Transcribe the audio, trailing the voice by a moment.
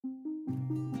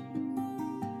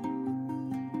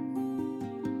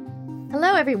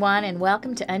Hello, everyone, and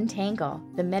welcome to Untangle,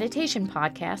 the meditation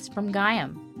podcast from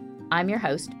Gaiam. I'm your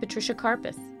host, Patricia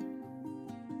Karpus.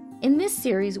 In this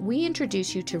series, we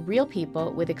introduce you to real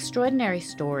people with extraordinary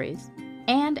stories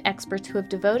and experts who have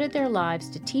devoted their lives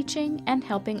to teaching and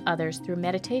helping others through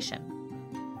meditation.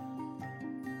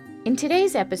 In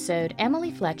today's episode,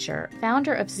 Emily Fletcher,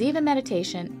 founder of Ziva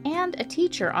Meditation and a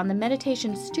teacher on the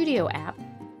Meditation Studio app,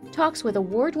 talks with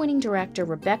award-winning director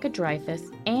Rebecca Dreyfus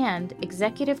and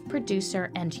executive producer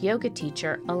and yoga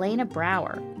teacher Elena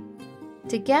Brower.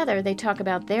 Together, they talk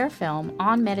about their film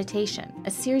On Meditation, a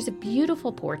series of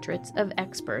beautiful portraits of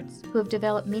experts who have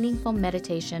developed meaningful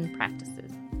meditation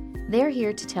practices. They're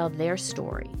here to tell their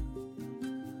story.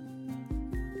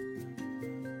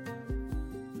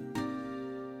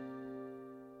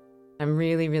 I'm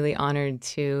really honored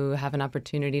to have an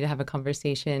opportunity to have a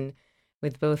conversation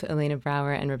with both Elena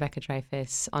Brower and Rebecca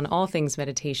Dreyfus on all things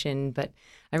meditation, but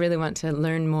I really want to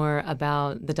learn more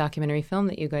about the documentary film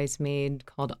that you guys made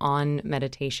called On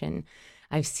Meditation.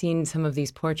 I've seen some of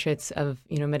these portraits of,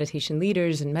 meditation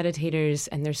leaders and meditators,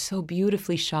 and they're so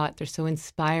beautifully shot. They're so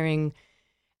inspiring.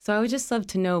 So I would just love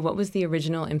to know, what was the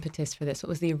original impetus for this? What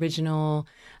was the original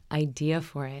idea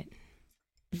for it?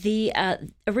 The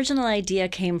original idea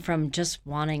came from just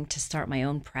wanting to start my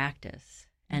own practice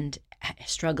and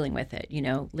struggling with it,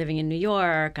 living in New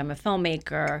York. I'm a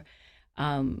filmmaker,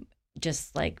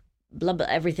 just like blah, blah,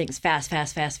 everything's fast,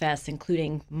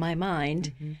 including my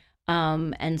mind.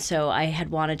 Mm-hmm. And so I had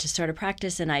wanted to start a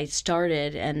practice, and I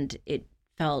started, and it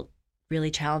felt really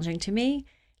challenging to me,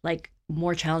 like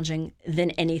more challenging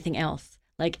than anything else.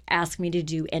 Like, ask me to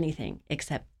do anything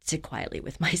except sit quietly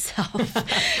with myself.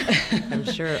 I'm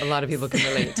sure a lot of people can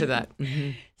relate to that.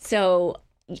 Mm-hmm. So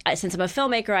since I'm a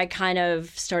filmmaker, I kind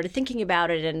of started thinking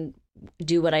about it and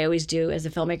do what I always do as a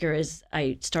filmmaker is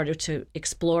I started to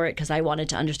explore it because I wanted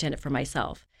to understand it for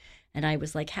myself. And I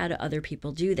was like, how do other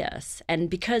people do this? And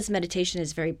because meditation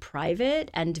is very private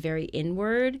and very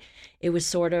inward, it was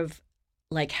sort of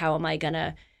like, how am I going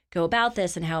to go about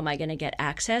this, and how am I going to get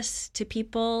access to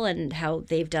people and how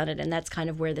they've done it? And that's kind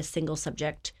of where the single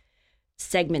subject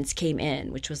segments came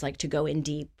in, which was like to go in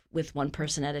deep with one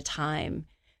person at a time,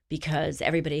 because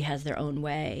everybody has their own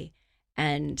way.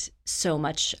 And so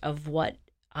much of what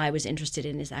I was interested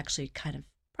in is actually kind of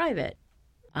private.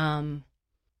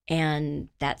 And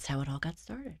that's how it all got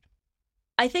started.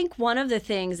 I think one of the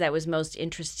things that was most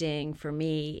interesting for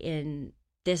me in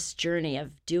this journey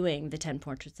of doing the 10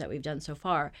 portraits that we've done so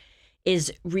far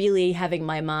is really having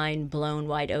my mind blown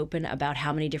wide open about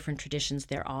how many different traditions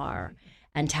there are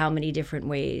and how many different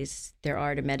ways there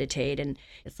are to meditate. And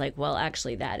it's like, well,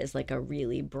 actually, that is like a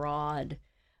really broad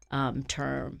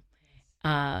term.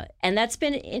 And that's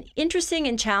been interesting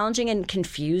and challenging and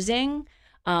confusing.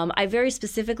 I very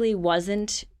specifically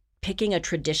wasn't picking a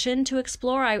tradition to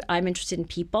explore. I'm interested in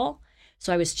people.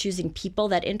 So I was choosing people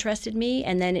that interested me.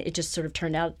 And then it just sort of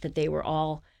turned out that they were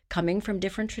all coming from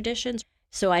different traditions.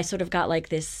 So I sort of got like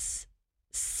this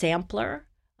sampler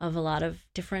of a lot of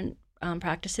different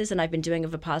practices, and I've been doing a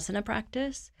Vipassana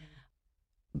practice.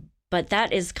 But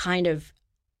that is kind of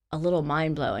a little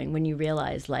mind-blowing when you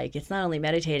realize, like, it's not only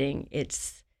meditating,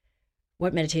 it's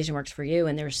what meditation works for you,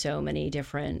 and there's so many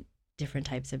different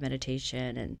types of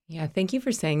meditation. And yeah, thank you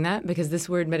for saying that, because this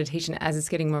word meditation, as it's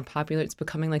getting more popular, it's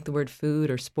becoming like the word food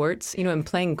or sports. And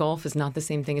playing golf is not the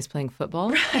same thing as playing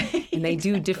football. Right. And they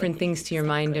do different things to your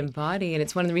mind and body, and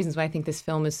it's one of the reasons why I think this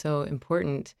film is so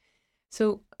important.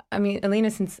 So, I mean,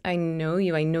 Elena, since I know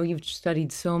you've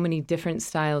studied so many different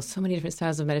styles of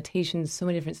meditation, so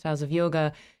many different styles of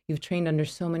yoga. You've trained under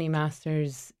so many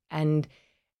masters. And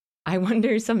I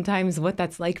wonder sometimes what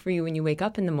that's like for you when you wake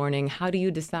up in the morning. How do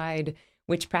you decide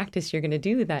which practice you're going to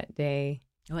do that day?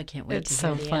 Oh, I can't wait it's to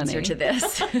hear so the funny. answer to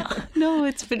this. No,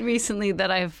 it's been recently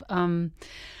that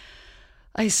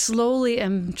I slowly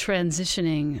am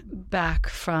transitioning back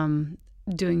from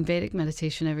doing Vedic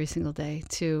meditation every single day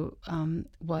to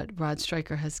what Rod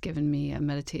Stryker has given me, a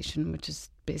meditation which is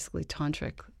basically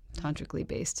tantrically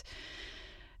based.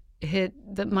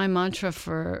 My mantra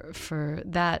for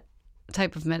that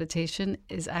type of meditation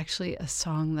is actually a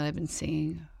song that I've been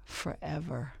singing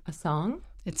forever. A song?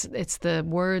 It's the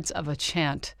words of a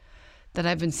chant that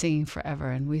I've been singing forever.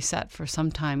 And we sat for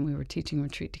some time. We were teaching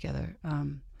retreat together,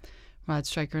 Rod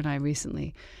Stryker and I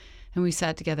recently. And we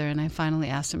sat together, and I finally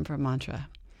asked him for a mantra.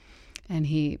 And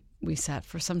we sat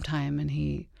for some time, and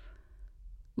he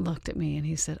looked at me and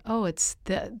he said, "Oh, it's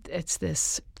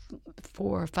this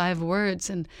 4 or 5 words,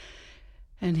 and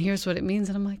here's what it means."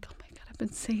 And I'm like, "Oh my God, I've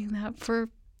been saying that for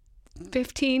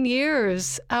 15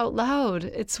 years out loud.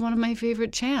 It's one of my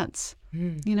favorite chants.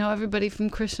 Everybody from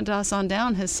Krishna Das on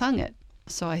down has sung it."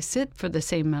 So I sit for the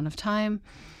same amount of time.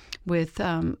 With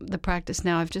the practice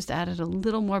now, I've just added a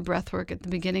little more breath work at the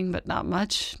beginning, but not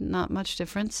much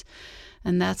difference.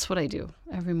 And that's what I do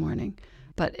every morning.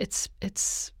 But it's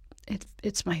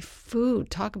my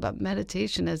food. Talk about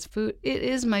meditation as food. It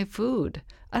is my food.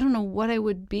 I don't know what I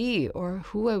would be or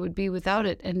who I would be without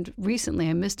it. And recently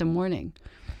I missed a morning,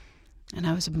 and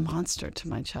I was a monster to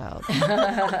my child.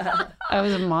 I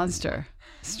was a monster,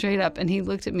 straight up. And he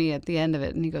looked at me at the end of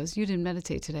it, and he goes, "You didn't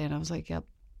meditate today." And I was like, "Yep.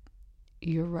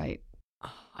 You're right."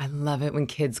 Oh, I love it when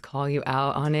kids call you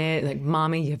out on it. Like,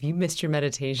 "Mommy, have you missed your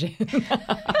meditation?"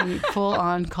 He full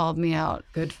on called me out.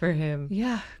 Good for him.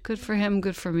 Yeah, good for him,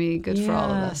 good for me, good for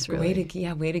all of us, really.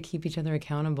 Way to keep each other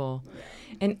accountable.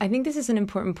 And I think this is an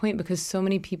important point because so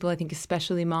many people, I think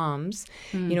especially moms,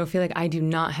 feel like I do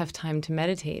not have time to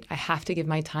meditate. I have to give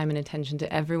my time and attention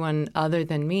to everyone other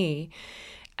than me.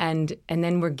 And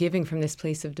then we're giving from this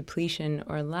place of depletion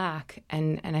or lack.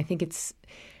 And I think it's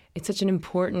such an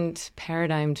important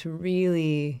paradigm to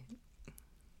really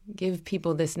give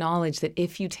people this knowledge that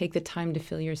if you take the time to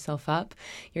fill yourself up,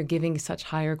 you're giving such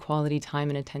higher quality time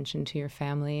and attention to your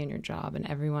family and your job and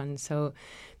everyone. So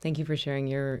thank you for sharing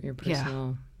your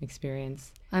personal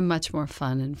experience. I'm much more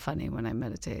fun and funny when I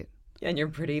meditate. And you're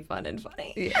pretty fun and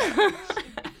funny. Yeah.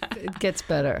 It gets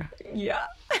better. Yeah.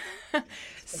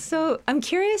 So I'm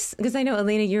curious, because I know,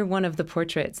 Elena, you're one of the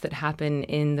portraits that happen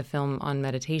in the film on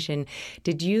meditation.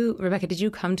 Rebecca, did you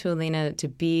come to Elena to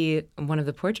be one of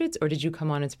the portraits, or did you come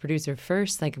on as producer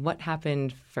first? Like, what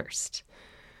happened first?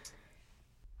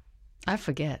 I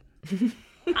forget.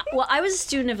 Well, I was a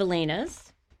student of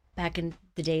Elena's back in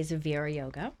the days of Viera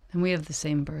Yoga. And we have the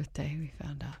same birthday, we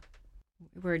found out.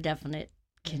 We're definite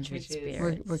kindred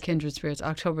spirits. We're kindred spirits,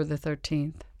 October the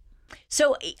 13th.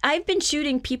 So I've been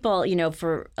shooting people,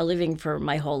 for a living for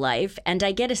my whole life, and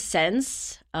I get a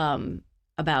sense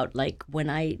about like when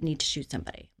I need to shoot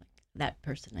somebody, like that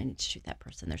person, I need to shoot that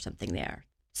person. There's something there.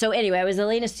 So anyway, I was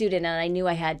Elena's student, and I knew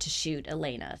I had to shoot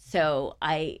Elena. So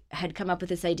I had come up with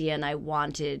this idea, and I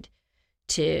wanted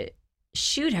to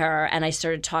shoot her, and I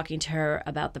started talking to her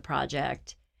about the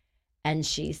project, and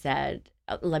she said,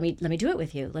 "Let me do it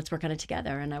with you. Let's work on it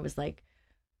together." And I was like,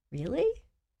 "Really?"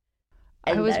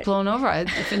 I was blown over.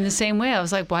 In the same way, I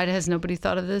was like, why has nobody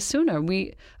thought of this sooner?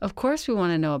 Of course, we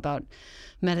want to know about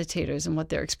meditators and what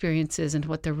their experience is and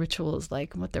what their ritual is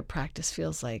like and what their practice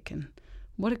feels like. And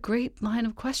what a great line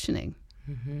of questioning.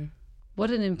 Mm-hmm. What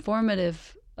an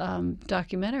informative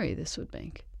documentary this would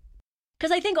make.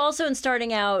 Because I think also in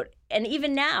starting out, and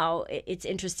even now, it's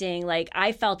interesting, like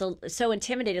I felt so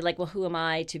intimidated, like, well, who am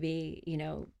I to be,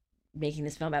 making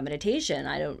this film about meditation?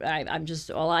 I'm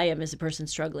just, all I am is a person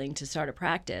struggling to start a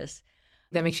practice.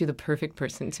 That makes you the perfect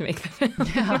person to make the film.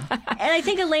 Yeah. And I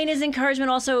think Elena's encouragement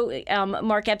also,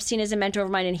 Mark Epstein is a mentor of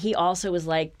mine, and he also was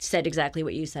like, said exactly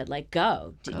what you said, like,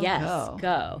 go.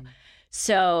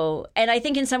 So, and I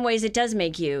think in some ways it does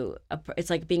make you, it's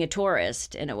like being a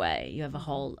tourist in a way. You have a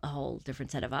whole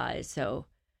different set of eyes. So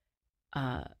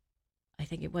I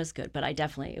think it was good, but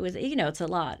it was,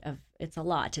 it's a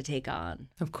lot to take on.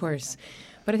 Of course.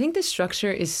 But I think the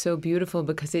structure is so beautiful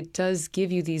because it does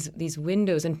give you these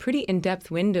windows, and pretty in-depth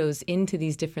windows into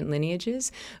these different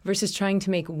lineages, versus trying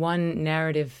to make one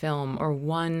narrative film or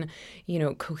one,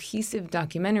 cohesive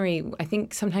documentary. I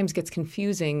think sometimes gets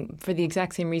confusing for the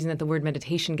exact same reason that the word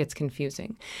meditation gets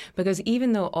confusing. Because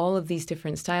even though all of these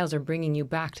different styles are bringing you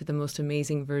back to the most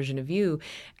amazing version of you,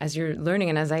 as you're learning,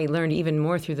 and as I learned even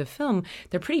more through the film,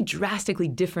 they're pretty drastically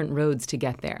different roads to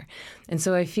get there. And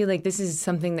so I feel like this is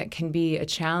something that can be a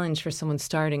challenge for someone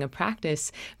starting a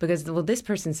practice, because, well, this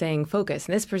person's saying focus,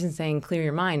 and this person's saying clear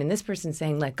your mind, and this person's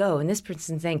saying let go, and this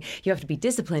person's saying you have to be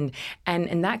disciplined.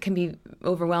 And that can be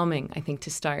overwhelming, I think, to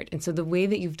start. And so the way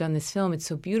that you've done this film, it's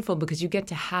so beautiful because you get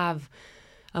to have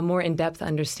a more in-depth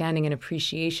understanding and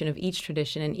appreciation of each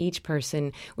tradition and each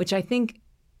person, which I think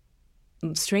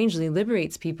strangely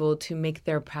liberates people to make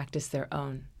their practice their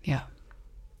own. Yeah.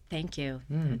 Thank you.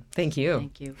 Thank you.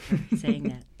 Thank you for saying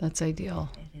that. That's ideal.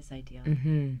 It is ideal.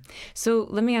 Mm-hmm. So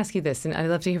let me ask you this, and I'd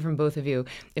love to hear from both of you.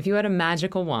 If you had a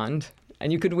magical wand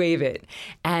and you could wave it,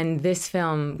 and this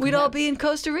film... We'd all be in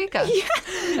Costa Rica.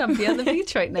 Yeah. I'd be on the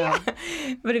beach right now.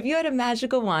 Yeah. But if you had a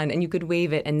magical wand and you could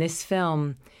wave it, and this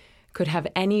film could have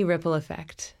any ripple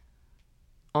effect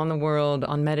on the world,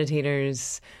 on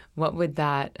meditators, what would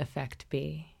that effect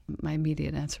be? My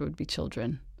immediate answer would be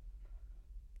children.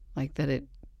 Like that it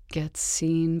gets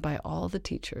seen by all the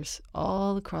teachers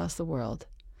all across the world,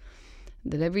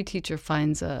 that every teacher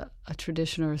finds a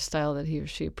tradition or a style that he or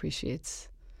she appreciates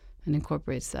and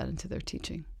incorporates that into their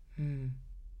teaching.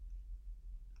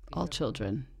 All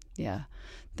children. Yeah.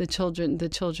 The children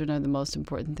are the most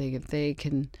important thing. If they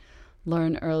can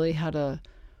learn early how to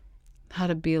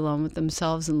be alone with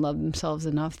themselves and love themselves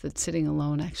enough that sitting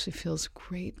alone actually feels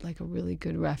great, like a really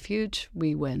good refuge,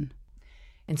 we win.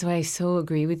 And so I so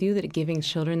agree with you that giving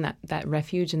children that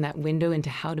refuge and that window into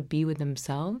how to be with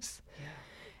themselves. Yeah.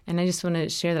 And I just want to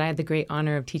share that I had the great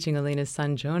honor of teaching Elena's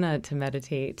son, Jonah, to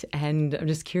meditate. And I'm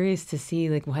just curious to see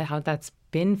how that's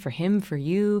been for him, for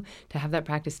you, to have that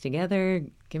practice together.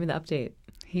 Give me the update.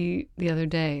 The other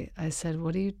day, I said,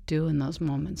 what do you do in those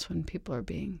moments when people are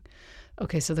being...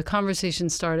 Okay, so the conversation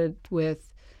started with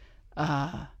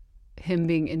him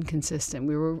being inconsistent.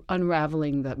 We were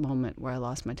unraveling that moment where I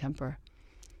lost my temper.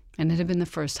 And it had been the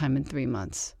first time in 3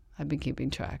 months I'd been keeping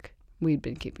track. We'd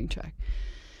been keeping track.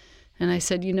 And I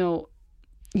said,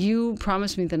 you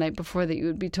promised me the night before that you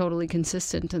would be totally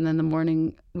consistent. And then the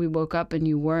morning we woke up and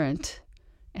you weren't.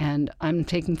 And I'm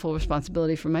taking full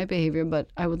responsibility for my behavior, but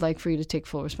I would like for you to take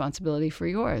full responsibility for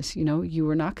yours. You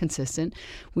were not consistent.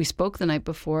 We spoke the night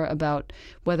before about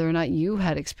whether or not you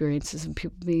had experiences of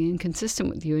people being inconsistent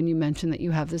with you. And you mentioned that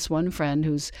you have this one friend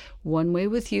who's one way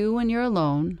with you when you're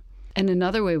alone and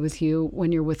another way with you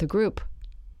when you're with a group.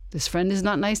 This friend is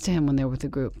not nice to him when they're with a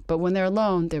group, but when they're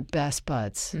alone, they're best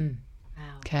buds.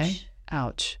 Ouch. Okay?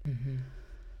 Ouch. Mm-hmm.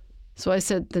 So I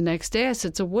said the next day,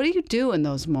 so what do you do in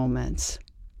those moments?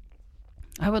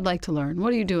 I would like to learn.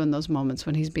 What do you do in those moments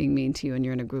when he's being mean to you and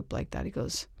you're in a group like that? He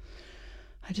goes,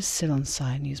 I just sit on the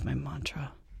side and use my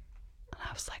mantra. And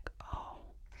I was like, oh,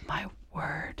 my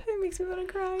word. It makes me want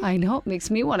to cry. I know, it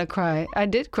makes me want to cry. I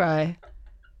did cry.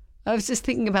 I was just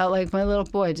thinking about my little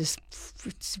boy just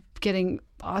getting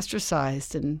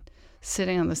ostracized and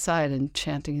sitting on the side and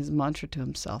chanting his mantra to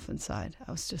himself inside.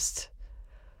 I was just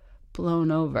blown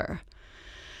over.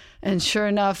 And sure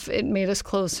enough, it made us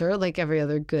closer, like every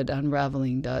other good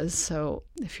unraveling does. So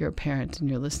if you're a parent and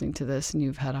you're listening to this and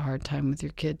you've had a hard time with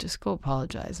your kid, just go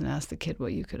apologize and ask the kid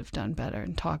what you could have done better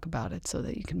and talk about it so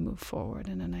that you can move forward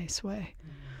in a nice way.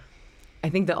 I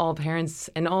think that all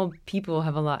parents and all people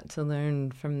have a lot to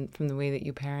learn from the way that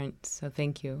you parent. So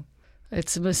thank you.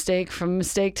 It's a mistake from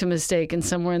mistake to mistake. And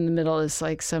somewhere in the middle is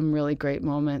some really great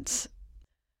moments.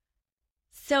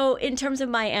 So in terms of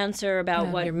my answer about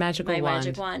what your magic wand,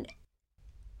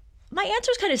 my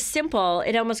answer is kind of simple.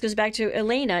 It almost goes back to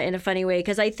Elena in a funny way,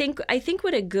 because I think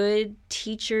what a good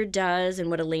teacher does and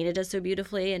what Elena does so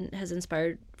beautifully and has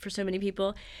inspired for so many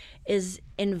people is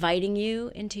inviting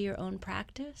you into your own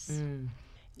practice.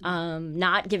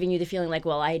 Not giving you the feeling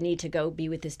I need to go be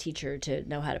with this teacher to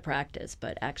know how to practice,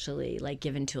 but actually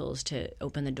giving tools to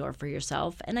open the door for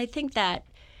yourself. And I think that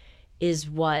is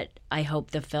what I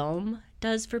hope the film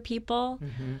does for people.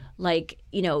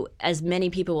 Mm-hmm. As many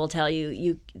people will tell you,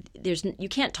 you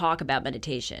can't talk about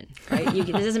meditation, right?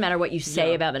 It doesn't matter what you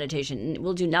say about meditation. It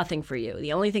will do nothing for you.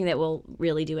 The only thing that will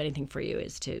really do anything for you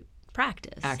is to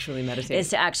practice. Actually meditate. Is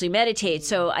to actually meditate.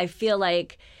 So I feel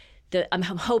like I'm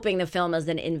hoping the film is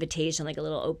an invitation, a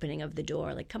little opening of the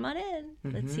door, come on in,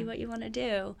 let's see what you want to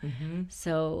do. Mm-hmm.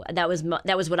 So that was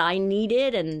what I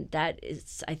needed, and that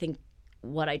is, I think,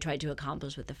 what I tried to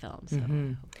accomplish with the film. So.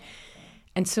 Mm-hmm.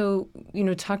 And so,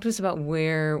 talk to us about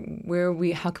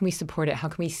how can we support it? How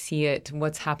can we see it?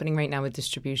 What's happening right now with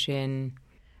distribution?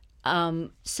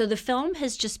 So the film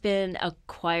has just been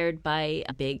acquired by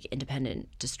a big independent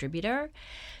distributor.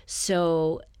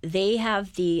 So they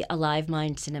have the Alive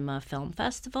Mind Cinema Film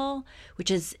Festival,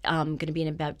 which is going to be in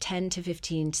about 10 to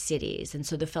 15 cities. And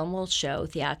so the film will show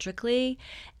theatrically,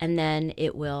 and then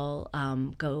it will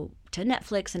go to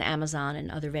Netflix and Amazon and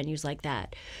other venues like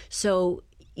that. So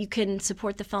you can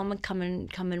support the film and come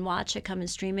and watch it, come and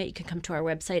stream it. You can come to our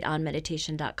website,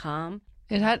 onmeditation.com.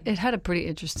 It had a pretty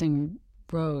interesting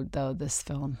road, though, this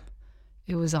film.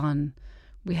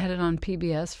 We had it on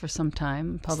PBS for some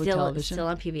time, public television. Still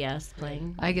on PBS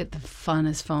playing. I get the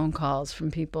funnest phone calls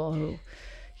from people who,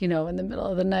 in the middle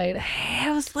of the night, hey,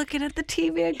 I was looking at the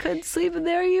TV, I couldn't sleep, and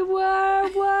there you were,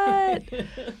 what?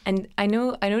 And I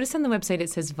noticed on the website it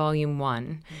says Volume 1.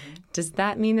 Mm-hmm. Does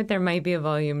that mean that there might be a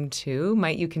Volume 2?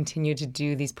 Might you continue to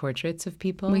do these portraits of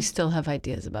people? We still have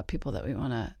ideas about people that we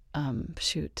want to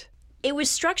shoot. It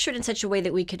was structured in such a way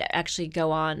that we could actually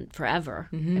go on forever.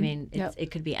 Mm-hmm. I mean,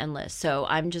 it could be endless. So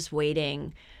I'm just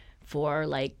waiting for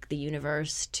the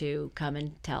universe to come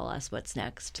and tell us what's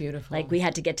next. Beautiful. We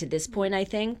had to get to this point, I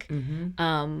think.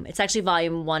 Mm-hmm. It's actually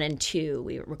Volume 1 and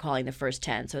 2. We're calling the first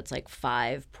 10. So it's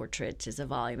 5 portraits is a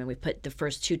volume. And we put the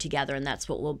first 2 together, and that's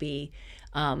what will be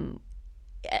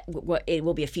it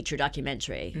will be a feature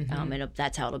documentary, and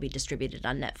that's how it'll be distributed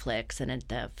on Netflix and at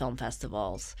the film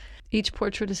festivals. Each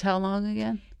portrait is how long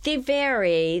again? They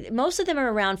vary. Most of them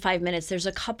are around 5 minutes. There's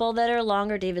a couple that are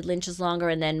longer. David Lynch is longer,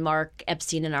 and then Mark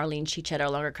Epstein and Arlene Shechet are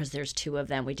longer because there's 2 of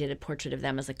them. We did a portrait of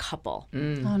them as a couple.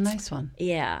 Oh, nice one.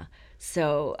 Yeah.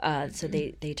 So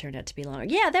they turned out to be longer.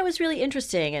 Yeah, that was really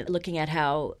interesting, and looking at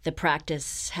how the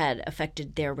practice had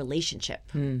affected their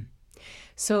relationship.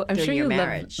 So I'm sure you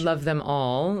marriage. love them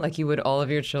all, like you would all of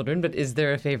your children, but is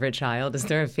there a favorite child? Is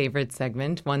there a favorite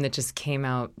segment, one that just came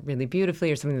out really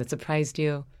beautifully or something that surprised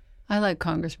you? I like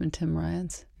Congressman Tim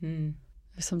Ryan's. There's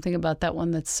something about that one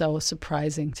that's so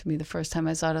surprising to me. The first time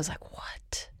I saw it, I was like,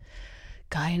 what?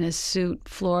 Guy in his suit,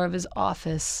 floor of his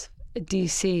office,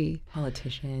 D.C.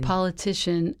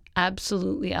 Politician,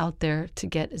 absolutely out there to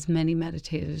get as many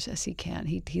meditators as he can.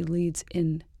 He leads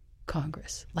in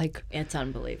Congress. Like, it's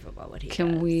unbelievable what he does.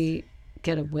 Can we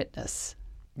get a witness?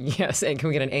 Yes, and can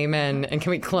we get an amen? And can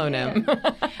we clone him?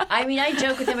 I mean, I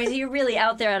joke with him. I say, you're really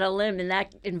out there on a limb in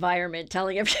that environment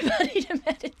telling everybody to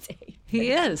meditate.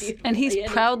 He is. And he's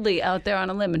proudly out there on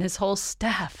a limb, and his whole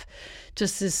staff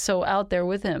just is so out there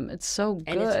with him. It's so good.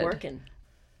 And it's working.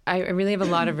 I really have a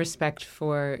lot of respect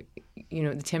for,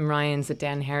 the Tim Ryans, the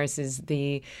Dan Harrises,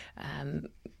 the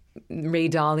Ray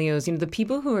Dalios, the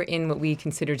people who are in what we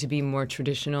consider to be more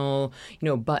traditional,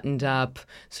 buttoned up,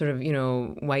 sort of,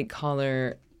 white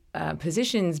collar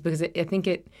positions, because I think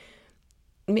it,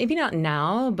 maybe not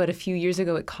now, but a few years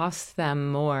ago, it costs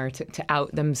them more to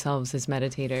out themselves as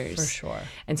meditators. For sure.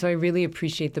 And so I really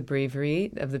appreciate the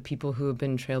bravery of the people who have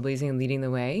been trailblazing and leading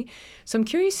the way. So I'm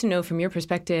curious to know from your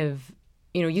perspective,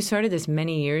 you started this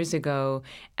many years ago,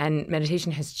 and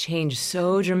meditation has changed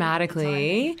so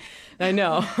dramatically. I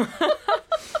know.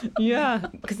 Yeah.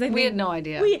 Because we had no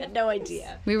idea.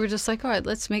 We were just like, all right,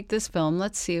 let's make this film.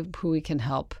 Let's see who we can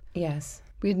help. Yes.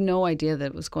 We had no idea that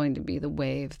it was going to be the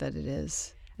wave that it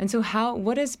is. And so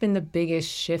what has been the biggest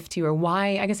shift to you, or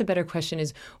why, I guess a better question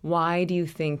is, why do you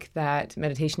think that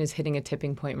meditation is hitting a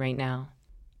tipping point right now?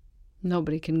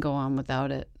 Nobody can go on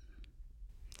without it.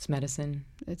 It's medicine.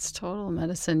 It's total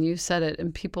medicine. You said it,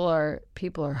 and people are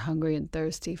hungry and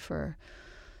thirsty for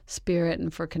spirit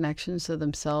and for connections to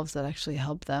themselves that actually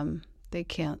help them. They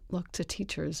can't look to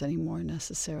teachers anymore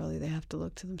necessarily. They have to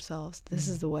look to themselves. This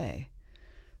is the way.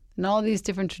 And all these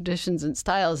different traditions and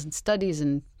styles and studies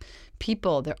and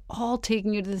people, they're all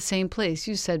taking you to the same place.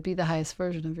 You said be the highest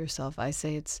version of yourself. I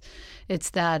say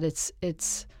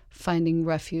it's finding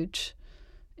refuge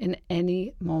in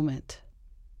any moment.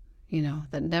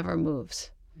 That never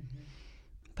moves.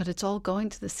 But it's all going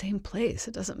to the same place.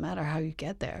 It doesn't matter how you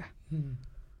get there.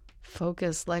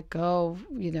 Focus, let go,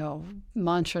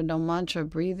 mantra, no mantra,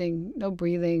 breathing, no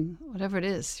breathing, whatever it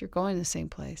is, you're going to the same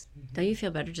place. Don't you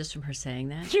feel better just from her saying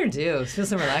that? Sure do. It feels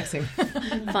so relaxing.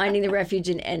 Finding the refuge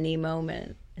in any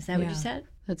moment. Is that what you said?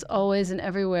 It's always and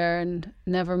everywhere and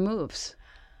never moves.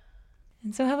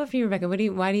 And so how about for you, Rebecca?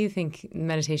 Why do you think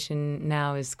meditation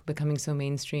now is becoming so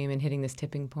mainstream and hitting this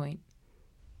tipping point?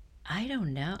 I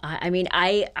don't know. I mean,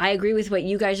 I agree with what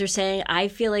you guys are saying. I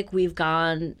feel like we've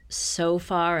gone so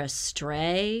far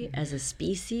astray as a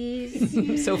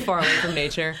species. So far away from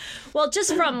nature. Well,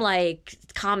 just from like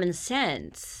common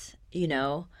sense, in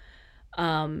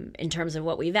terms of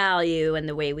what we value and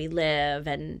the way we live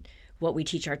and what we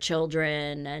teach our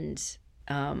children. And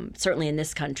certainly in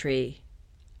this country,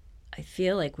 I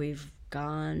feel like we've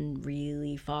gone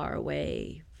really far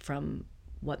away from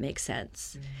what makes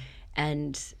sense.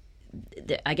 And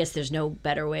I guess there's no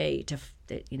better way to,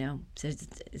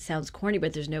 it sounds corny,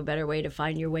 but there's no better way to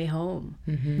find your way home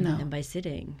than by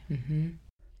sitting.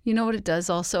 You know what it does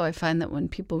also? I find that when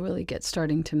people really get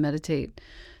starting to meditate,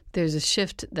 there's a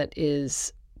shift that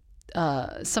is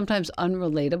sometimes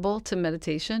unrelatable to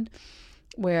meditation,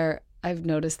 where I've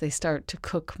noticed they start to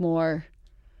cook more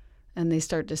and they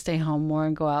start to stay home more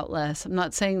and go out less. I'm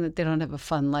not saying that they don't have a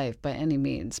fun life by any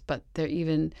means, but they're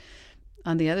even,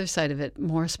 on the other side of it,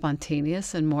 more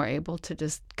spontaneous and more able to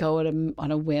just go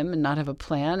on a whim and not have a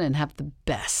plan and have the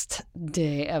best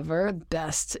day ever,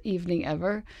 best evening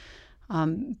ever,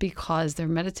 because they're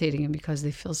meditating and because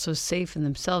they feel so safe in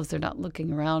themselves. They're not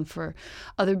looking around for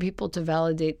other people to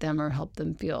validate them or help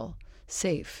them feel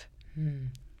safe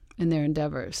in their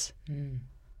endeavors.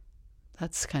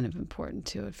 That's kind of important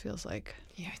too, it feels like.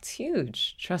 Yeah, it's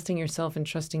huge. Trusting yourself and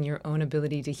trusting your own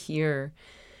ability to hear,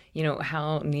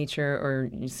 how nature or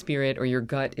spirit or your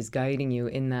gut is guiding you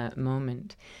in that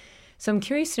moment. So I'm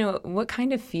curious to know, what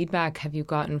kind of feedback have you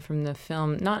gotten from the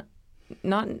film? Not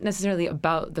necessarily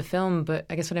about the film, but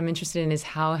I guess what I'm interested in is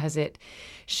how has it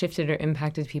shifted or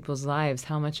impacted people's lives?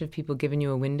 How much have people given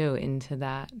you a window into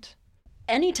that?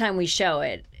 anytime we show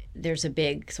it, there's a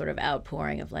big sort of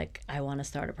outpouring of like, I want to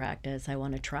start a practice. I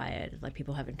want to try it. Like,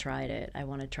 people haven't tried it. I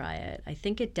want to try it. I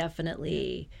think it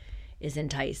definitely is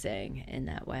enticing in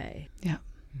that way. Yeah.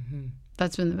 Mm-hmm.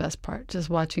 That's been the best part, just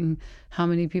watching how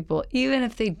many people, even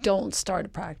if they don't start a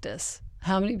practice,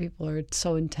 how many people are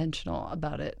so intentional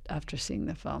about it after seeing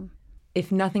the film.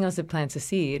 If nothing else, it plants a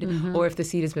seed, or if the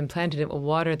seed has been planted, it will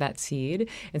water that seed.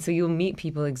 And so you'll meet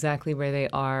people exactly where they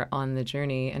are on the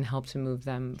journey and help to move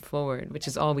them forward, which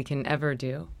is all we can ever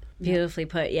do. Beautifully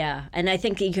put, yeah. And I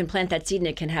think you can plant that seed and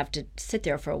it can have to sit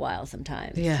there for a while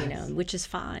sometimes, which is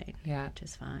fine. Yeah. Which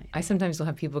is fine. I sometimes will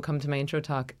have people come to my intro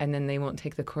talk and then they won't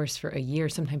take the course for a year,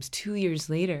 sometimes 2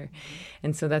 years later.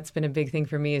 And so that's been a big thing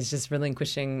for me, is just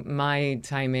relinquishing my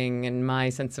timing and my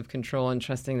sense of control and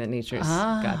trusting that nature's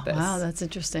got this. Wow, that's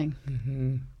interesting.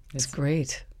 Mm-hmm. It's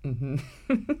great. Mm-hmm.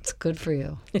 It's good for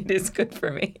you. It is good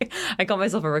for me. I call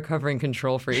myself a recovering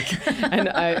control freak, and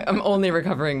I'm only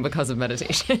recovering because of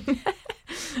meditation.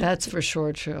 That's for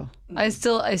sure true. I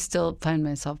still find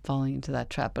myself falling into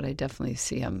that trap, but I definitely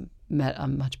see I'm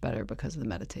much better because of the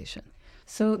meditation.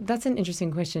 So that's an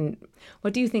interesting question.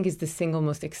 What do you think is the single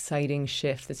most exciting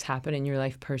shift that's happened in your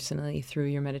life personally through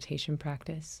your meditation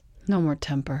practice? No more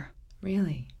temper.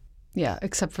 Really? Yeah,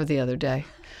 except for the other day.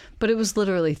 But it was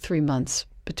literally 3 months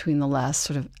between the last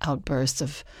sort of outburst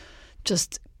of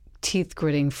just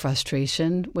teeth-gritting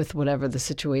frustration with whatever the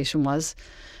situation was.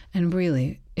 And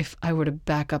really, if I were to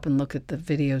back up and look at the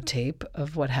videotape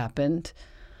of what happened,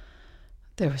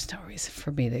 there was no reason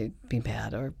for me to be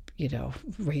mad or,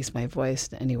 raise my voice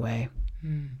in any way.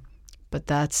 But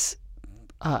that's,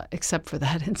 except for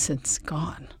that instance,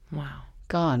 gone. Wow.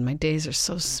 Gone. My days are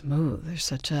so smooth. There's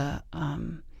such a...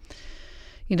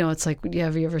 it's like,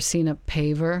 have you ever seen a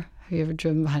paver? Have you ever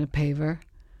driven behind a paver?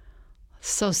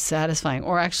 So satisfying.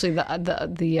 Or actually,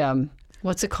 the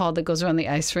what's it called that goes around the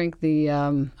ice rink? The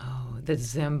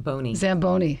Zamboni.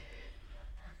 Zamboni.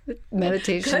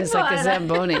 Meditation is like a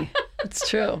Zamboni. It's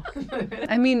true.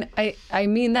 I mean, I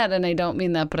mean that, and I don't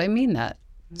mean that, but I mean that.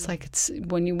 It's like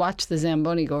when you watch the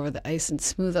Zamboni go over the ice and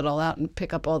smooth it all out and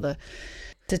pick up all the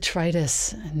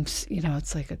detritus, and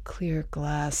it's like a clear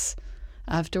glass.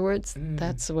 Afterwards,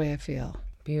 that's the way I feel.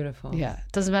 Beautiful. Yeah.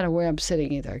 It doesn't matter where I'm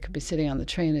sitting either. I could be sitting on the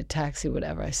train, a taxi,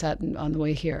 whatever. I sat on the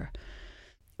way here.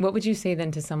 What would you say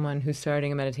then to someone who's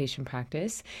starting a meditation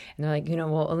practice and they're like,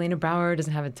 well, Elena Brower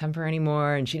doesn't have a temper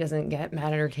anymore and she doesn't get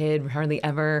mad at her kid hardly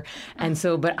ever. And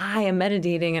so, but I am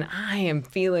meditating and I am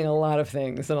feeling a lot of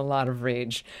things and a lot of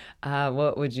rage.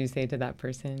 What would you say to that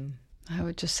person? I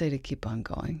would just say to keep on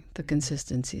going. The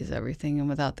consistency is everything. And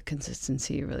without the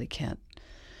consistency, you really can't.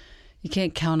 You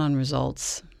can't count on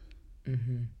results.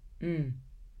 Mm-hmm.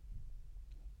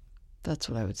 That's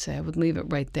what I would say. I would leave it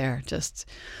right there. Just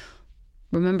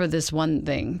remember this one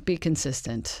thing. Be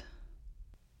consistent.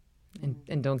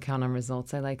 And don't count on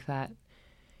results. I like that.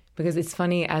 Because it's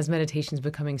funny, as meditation is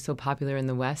becoming so popular in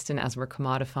the West and as we're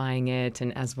commodifying it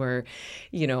and as we're,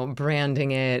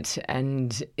 branding it,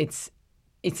 and it's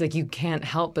like you can't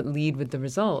help but lead with the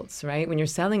results, right? When you're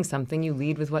selling something, you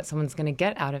lead with what someone's going to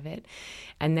get out of it.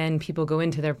 And then people go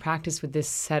into their practice with this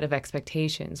set of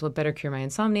expectations. Well, it better cure my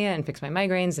insomnia and fix my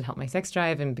migraines and help my sex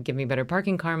drive and give me better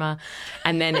parking karma.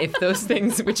 And then if those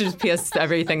things, which is PS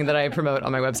everything that I promote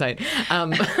on my website.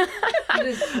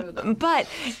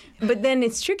 But then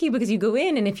it's tricky because you go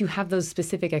in and if you have those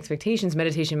specific expectations,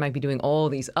 meditation might be doing all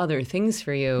these other things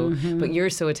for you, but you're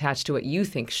so attached to what you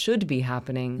think should be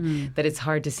happening that it's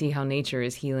hard to see how nature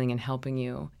is healing and helping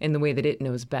you in the way that it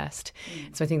knows best.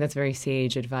 So I think that's very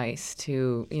sage advice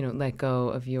to, let go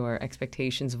of your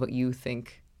expectations of what you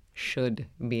think should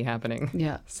be happening.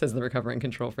 Yeah. Says the recovering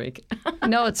control freak.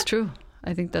 No, it's true.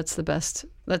 I think that's the best.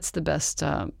 That's the best,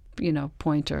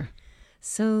 pointer.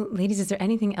 So, ladies, is there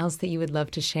anything else that you would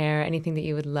love to share? Anything that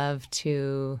you would love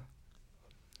to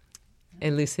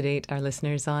elucidate our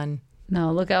listeners on?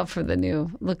 No, look out for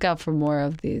more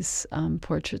of these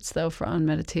portraits, though, for On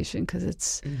Meditation, because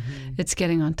it's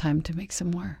getting on time to make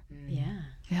some more. Yeah.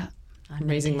 I'm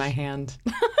raising my hand.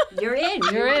 You're in.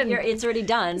 It's already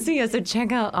done. So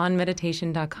check out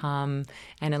onmeditation.com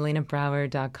and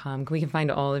elenabrower.com. We can find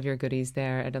all of your goodies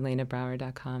there at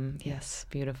elenabrower.com. Yes,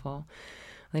 beautiful.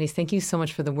 Ladies, thank you so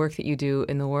much for the work that you do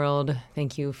in the world.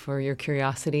 Thank you for your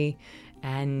curiosity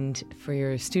and for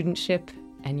your studentship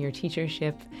and your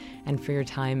teachership and for your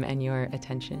time and your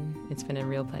attention. It's been a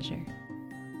real pleasure.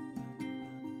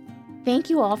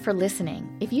 Thank you all for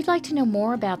listening. If you'd like to know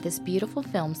more about this beautiful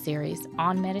film series,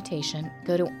 On Meditation,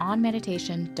 go to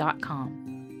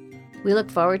onmeditation.com. We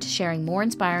look forward to sharing more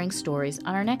inspiring stories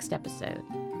on our next episode.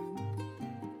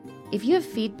 If you have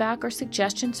feedback or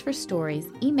suggestions for stories,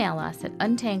 email us at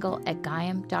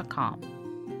untangle@gaiam.com.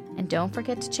 And don't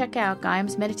forget to check out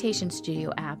Gaiam's Meditation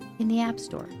Studio app in the App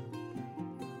Store.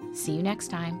 See you next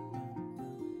time.